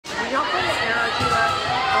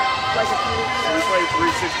we played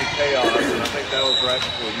 360 Chaos, and I think that was right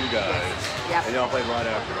before you guys. Yep. And y'all played right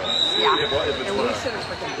after us. Yeah. And we should have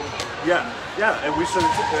freaking beat them. Yeah, and we should have,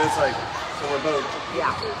 and it's like, so we're both.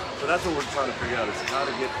 Yeah. So that's what we're trying to figure out, is how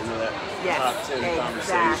to get into that top 10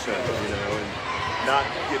 conversation, you know, and not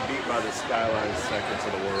get beat by the Skyline seconds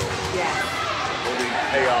of the world. Yeah. We'll be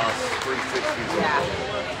Chaos 360s. Yeah.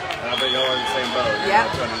 And I bet y'all are in the same boat. Yeah.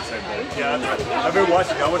 Trying to do the same boat. Yeah, I've been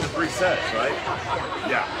watching. Y'all went to 3 sets, right?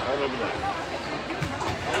 Yeah. I remember that.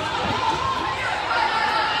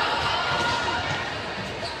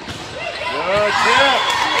 Good tip.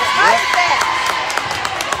 Watch that.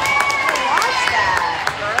 Watch that,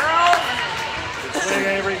 girl. Good swing,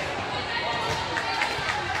 Avery.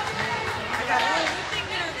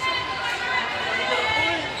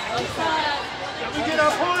 Can we get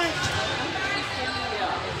our point?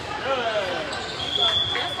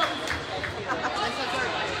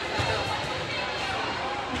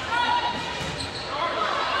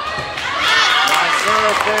 Nice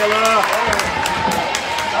serve, Kayla.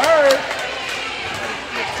 Hurt.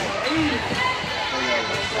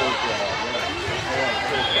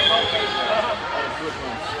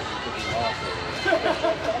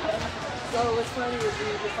 So what's funny is we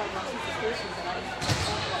were just talking about superstitions and I was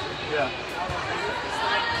Yeah.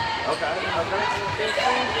 Okay. their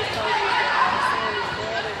friend just told me that my son is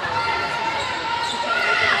dead and she can't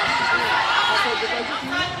make it out to do. I said, did they just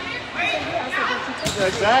meet? He said, yeah. I said, did you take it?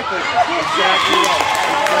 Exactly. Exactly right.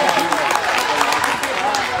 Exactly right.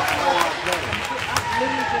 I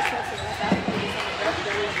literally just said to them, I think it's on the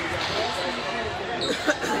birthday and the last thing you want to do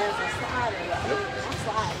is a slider. I'm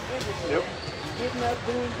sliding everything. Yep. Getting up,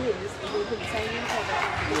 doing this, and we've been saying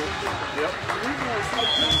Yep. we know it's so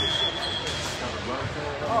good.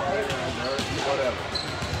 Oh, Whatever.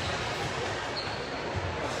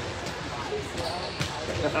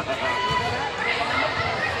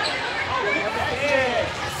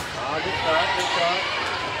 Good shot, good shot.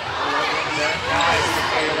 Nice,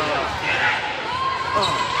 Michaela.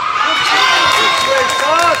 Good swing,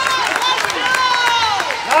 shot.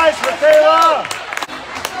 Nice, Michaela.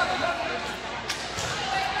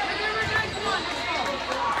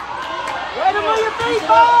 Right on your feet,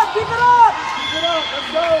 Bob! Keep it up! Keep it up, let's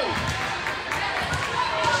go!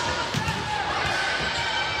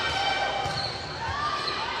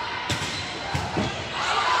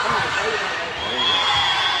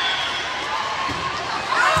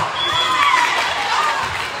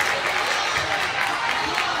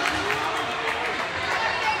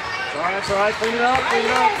 That's all right, clean it up, clean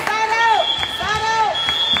it up. Side out! Side out!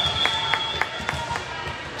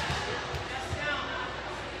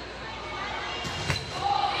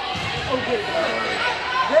 Oh, good.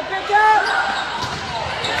 Good pick up!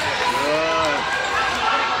 Good.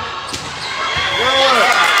 Good.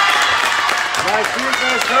 Nice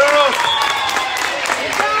defense, girls.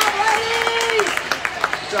 Good job, ladies!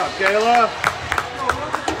 Good job, Kayla.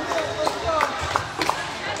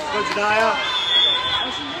 Good, Janaya.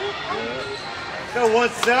 Go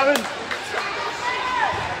 1-7.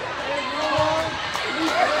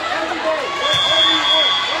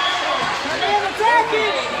 Come in, attack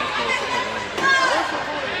it!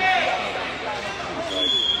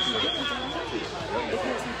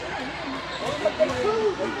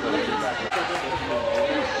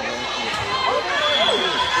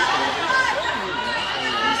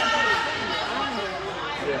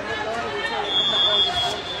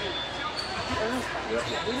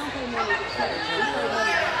 We don't pay money to play. We pay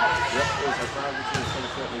money to play. Yep, it was like 5 to 10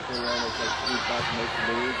 set we came around, it was like 3 about to make the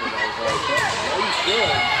move, and I was like, oh, you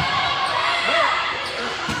should.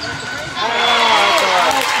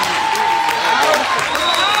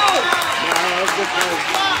 No, that was good play.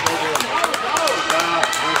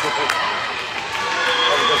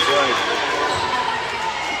 That was good play.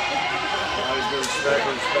 I was doing respect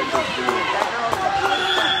those dudes.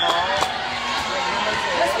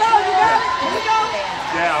 Let's go, you got it! Here we go!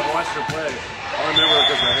 Yeah, I've watched her play. I remember it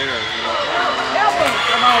because of her hair. You know? Help him!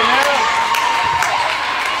 Come on, man.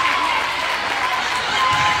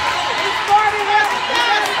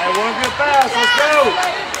 Hey, one good pass. Let's go.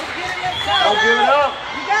 Don't give it up.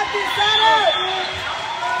 You got this, side out!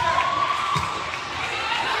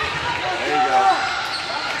 There you go.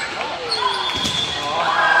 Oh,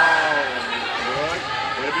 good.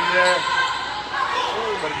 Way to be there.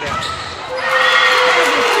 Put it down.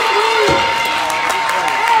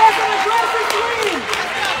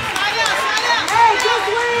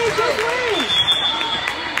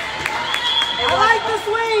 I like the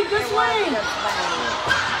swing, good swing.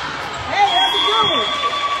 Hey, that's a good one.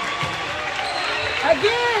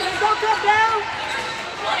 Again, let's go come down.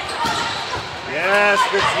 Yes,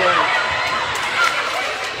 good swing.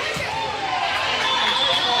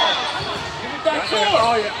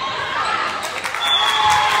 Oh, yeah.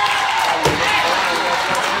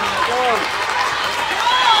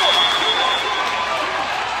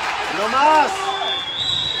 No más.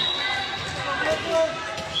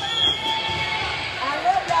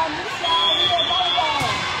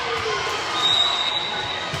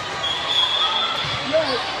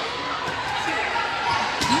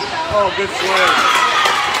 Oh, good swing.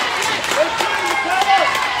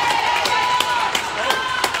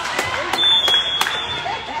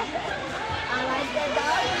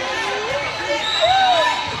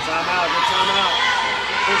 Timeout, good timeout.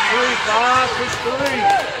 Push three, Bob, push three.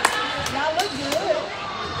 Y'all look good.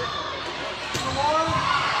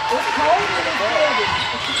 It's cold in this building.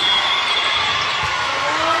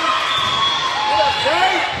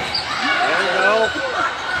 There you go.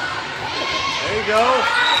 There you go.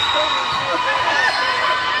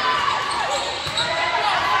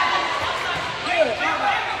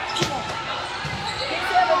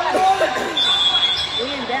 We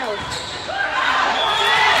in Dallas.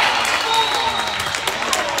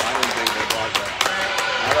 I didn't think they blocked that.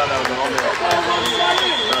 I thought that was an all-day.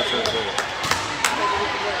 What's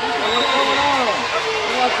going on?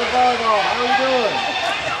 What's the volleyball? How are you doing?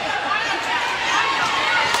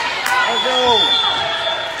 Let's go.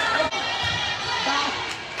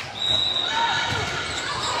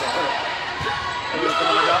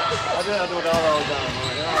 I do it all the time.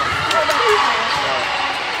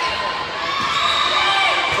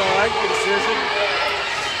 So I can get a decision.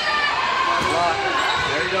 Lock.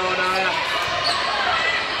 There you go, Anaya.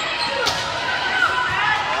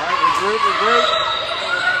 All right, regroup, regroup.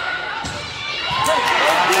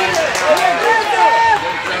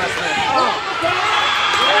 Good adjustment.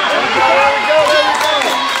 There we go.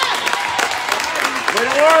 Way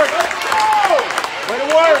to work. Way to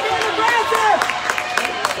work.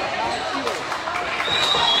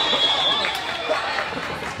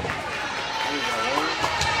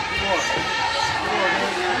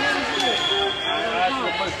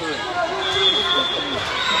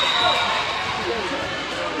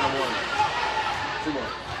 Two more.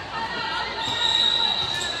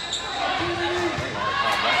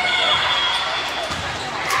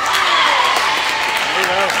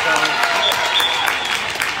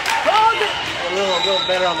 A little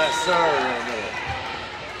better on that serve.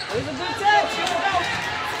 It was a good touch.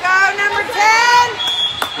 Go, number 10.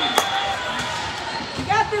 You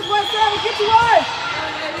got this, West Seven. Get to work.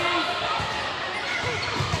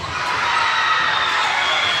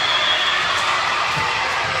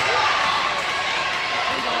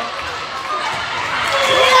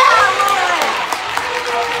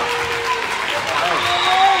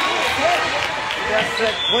 That's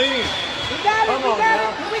that clean. We got it. Come on we got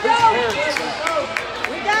now. it. Here we go.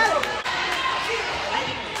 We got it.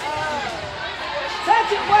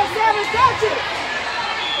 Touch it, West Seven. Touch it.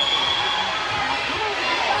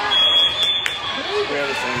 We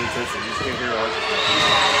have the same intensity. You just can't hear ours.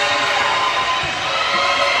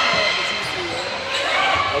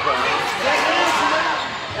 Okay.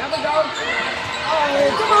 There we go.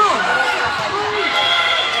 Oh, come on.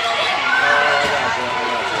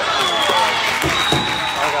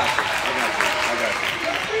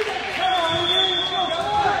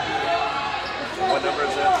 What number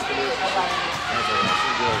is that? She's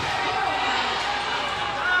good.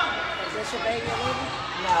 Is that your baby a little?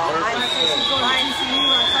 No, mine's you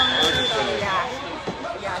or something. So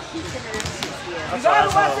yeah, she's gonna here. That's right. That's not the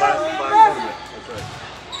last tournament. That's right.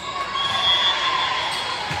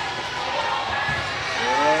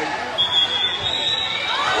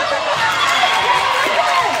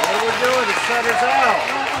 What are we doing? The setter's out.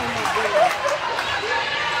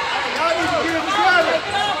 Y'all need to get it together.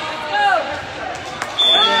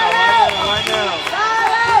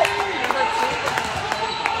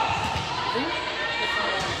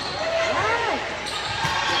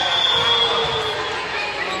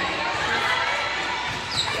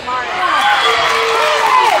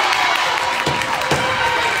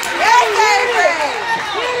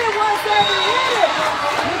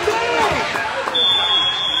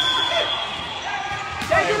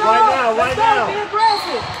 Right now. Right now. Be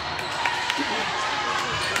aggressive.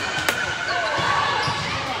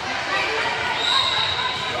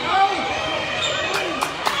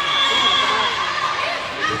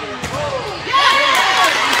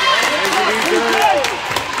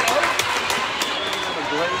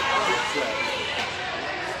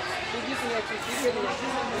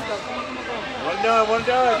 One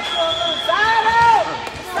done. Side out!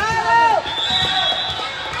 Side out!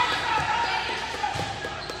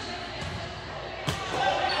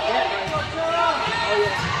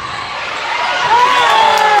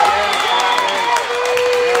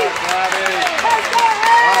 Let's go!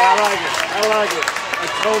 like it.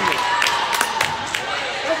 Atonement.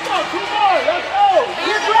 Let's go, 2 more. Let's go.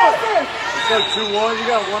 Be aggressive. Let's go 2-1. You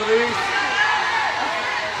got one of these?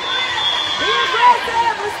 Be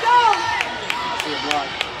aggressive. Let's go. See a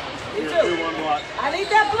block. Here, 2-1 block. I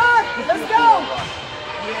need that block. Let's go.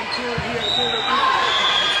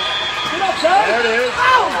 Get up, Jay. There it is.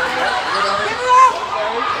 Oh. Give it up.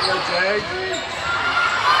 Go, Jay.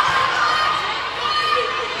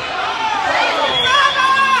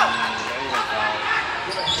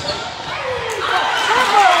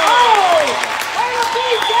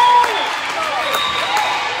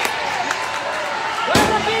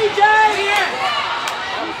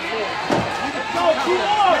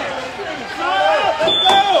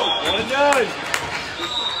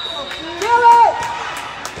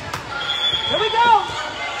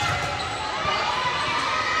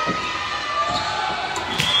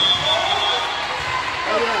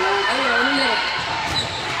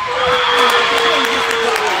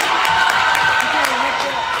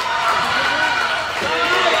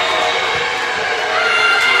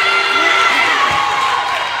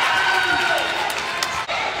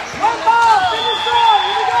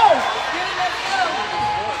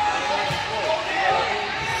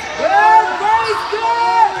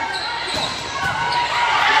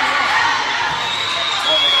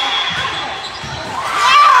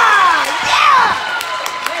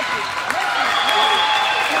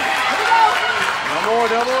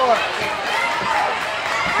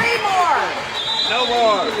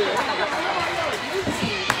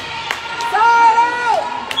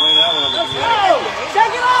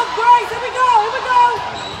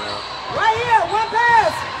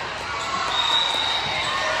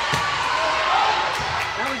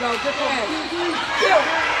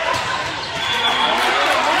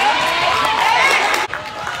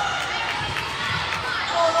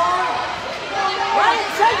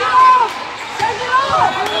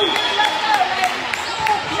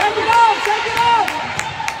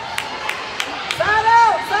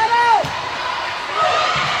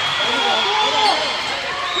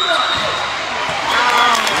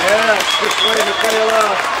 Just waiting to play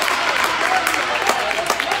along.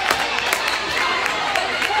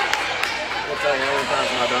 I'll tell you, every time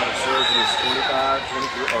my daughter serves and it's 25,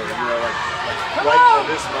 23, or you know, like right for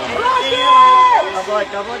this moment. I'm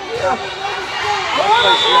like, yeah. I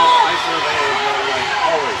serve like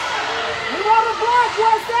always. You want to block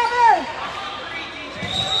 1-7?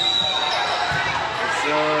 Yes,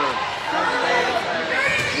 sir.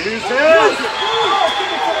 Use it.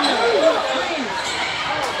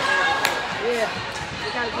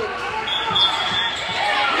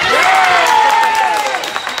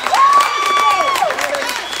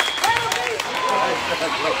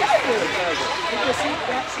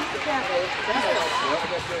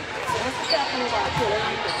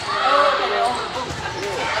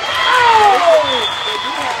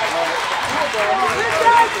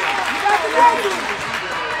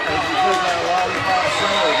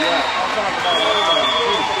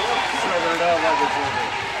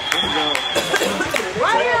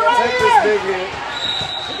 Big hit.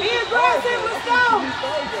 Be aggressive, let's go!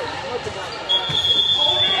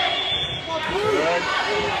 Good.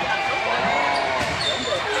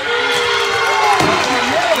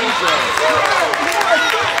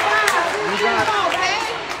 You got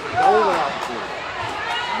goal opportunity.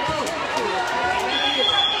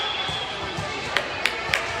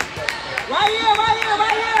 Right here!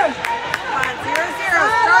 Come on, 0-0.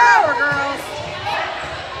 Start over, girls.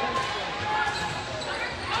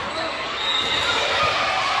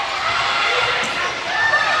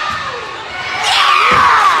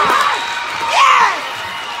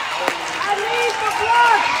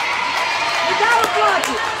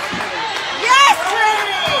 Yes,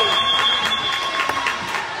 Trinity!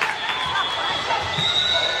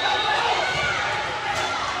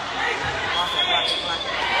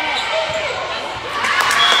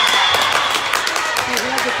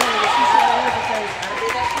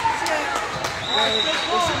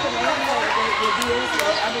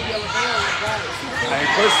 Hey,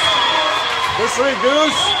 push it,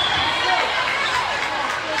 Goose.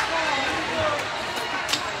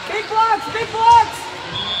 Big blocks!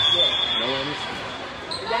 No any.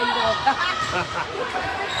 There you go.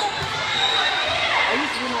 I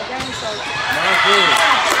used to be my game show.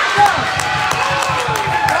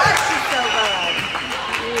 God, she's so good.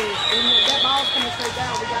 That ball's coming straight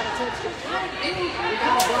down. We got to touch it. We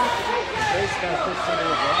got to block it. This guy's pushed into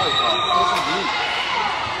the volleyball. Push him deep.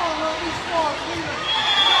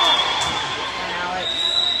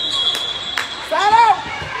 Side out!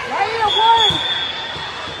 Right here, 1.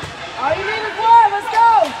 All you need is 1. Let's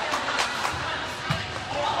go!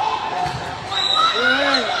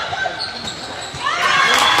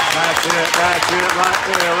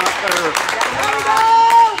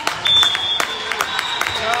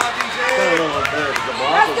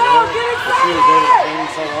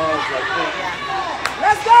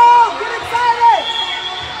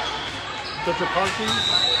 that your car keys?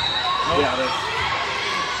 No? Yeah, that's.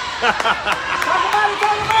 Talk about it,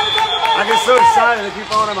 talk about it, talk about it. I get so excited they keep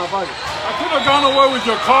falling in my pocket. I could have gone away with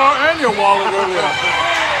your car and your wallet earlier.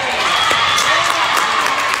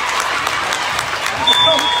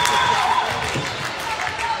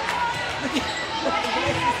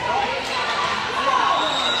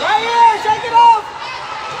 Right here, shake it off.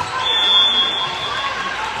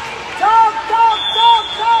 Talk, talk, talk,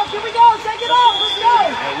 talk. Here we go, shake it off. Let's go.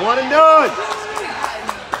 And one and done.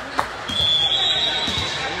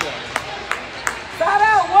 Side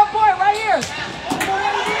out, 1 point right here.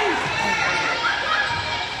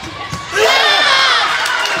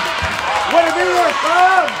 What a video,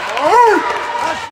 Bob!